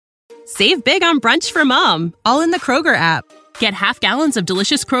Save big on brunch for mom, all in the Kroger app. Get half gallons of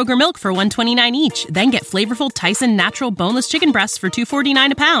delicious Kroger milk for $1.29 each. Then get flavorful Tyson natural boneless chicken breasts for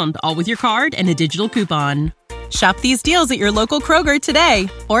 $2.49 a pound, all with your card and a digital coupon. Shop these deals at your local Kroger today,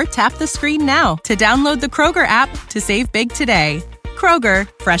 or tap the screen now to download the Kroger app to save big today. Kroger,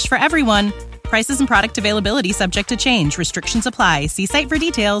 fresh for everyone. Prices and product availability subject to change. Restrictions apply. See site for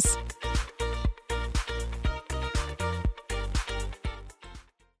details.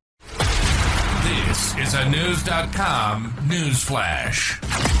 This is a News.com news flash.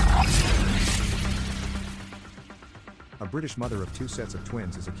 A British mother of two sets of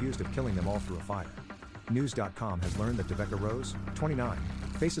twins is accused of killing them all through a fire. News.com has learned that Deveka Rose, 29,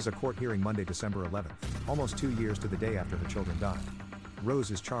 faces a court hearing Monday, December 11th, almost 2 years to the day after her children died.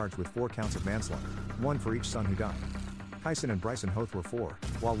 Rose is charged with 4 counts of manslaughter, 1 for each son who died. Kyson and Bryson Hoth were 4,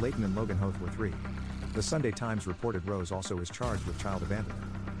 while Leighton and Logan Hoth were 3. The Sunday Times reported Rose also is charged with child abandonment.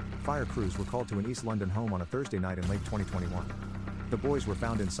 Fire crews were called to an East London home on a Thursday night in late 2021. The boys were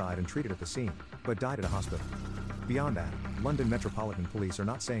found inside and treated at the scene, but died at a hospital. Beyond that, London Metropolitan Police are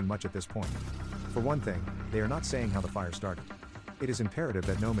not saying much at this point. For one thing, they are not saying how the fire started. It is imperative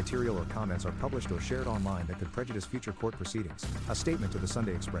that no material or comments are published or shared online that could prejudice future court proceedings, a statement to the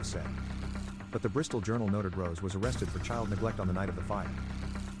Sunday Express said. But the Bristol Journal noted Rose was arrested for child neglect on the night of the fire.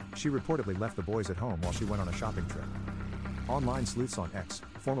 She reportedly left the boys at home while she went on a shopping trip. Online sleuths on X,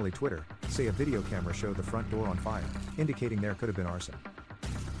 formerly Twitter, say a video camera showed the front door on fire, indicating there could have been arson.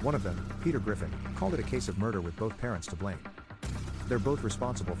 One of them, Peter Griffin, called it a case of murder with both parents to blame. They're both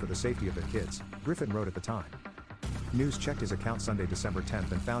responsible for the safety of their kids, Griffin wrote at the time. News checked his account Sunday, December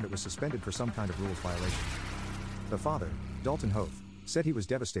 10th and found it was suspended for some kind of rules violation. The father, Dalton Hoth, said he was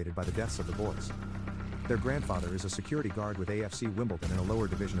devastated by the deaths of the boys. Their grandfather is a security guard with AFC Wimbledon in a lower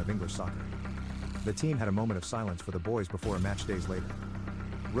division of English soccer. The team had a moment of silence for the boys before a match days later.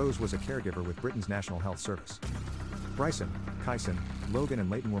 Rose was a caregiver with Britain's National Health Service. Bryson, Kyson, Logan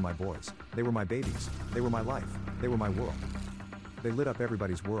and Leighton were my boys. They were my babies. They were my life. They were my world. They lit up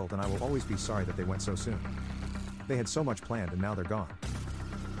everybody's world and I will always be sorry that they went so soon. They had so much planned and now they're gone.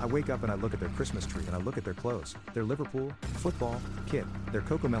 I wake up and I look at their Christmas tree and I look at their clothes, their Liverpool, football, kit, their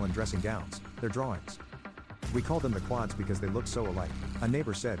Cocomelon dressing gowns, their drawings. We called them the quads because they looked so alike, a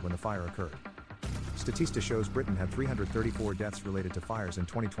neighbor said when the fire occurred. Statista shows Britain had 334 deaths related to fires in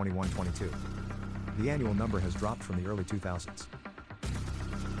 2021-22. The annual number has dropped from the early 2000s.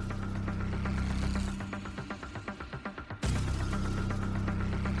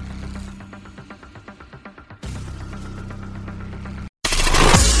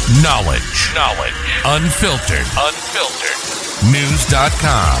 Knowledge. Unfiltered.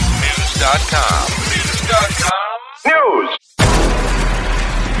 News.com. News.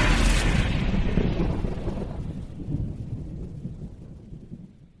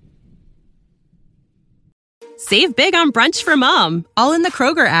 Save big on brunch for mom, all in the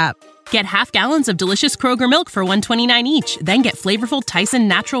Kroger app. Get half gallons of delicious Kroger milk for $1.29 each. Then get flavorful Tyson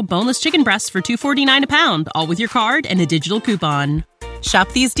natural boneless chicken breasts for $2.49 a pound, all with your card and a digital coupon. Shop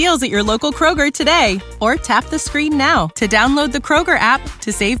these deals at your local Kroger today, or tap the screen now to download the Kroger app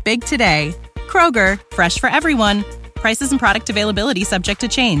to save big today. Kroger, fresh for everyone. Prices and product availability subject to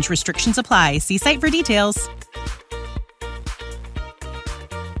change. Restrictions apply. See site for details.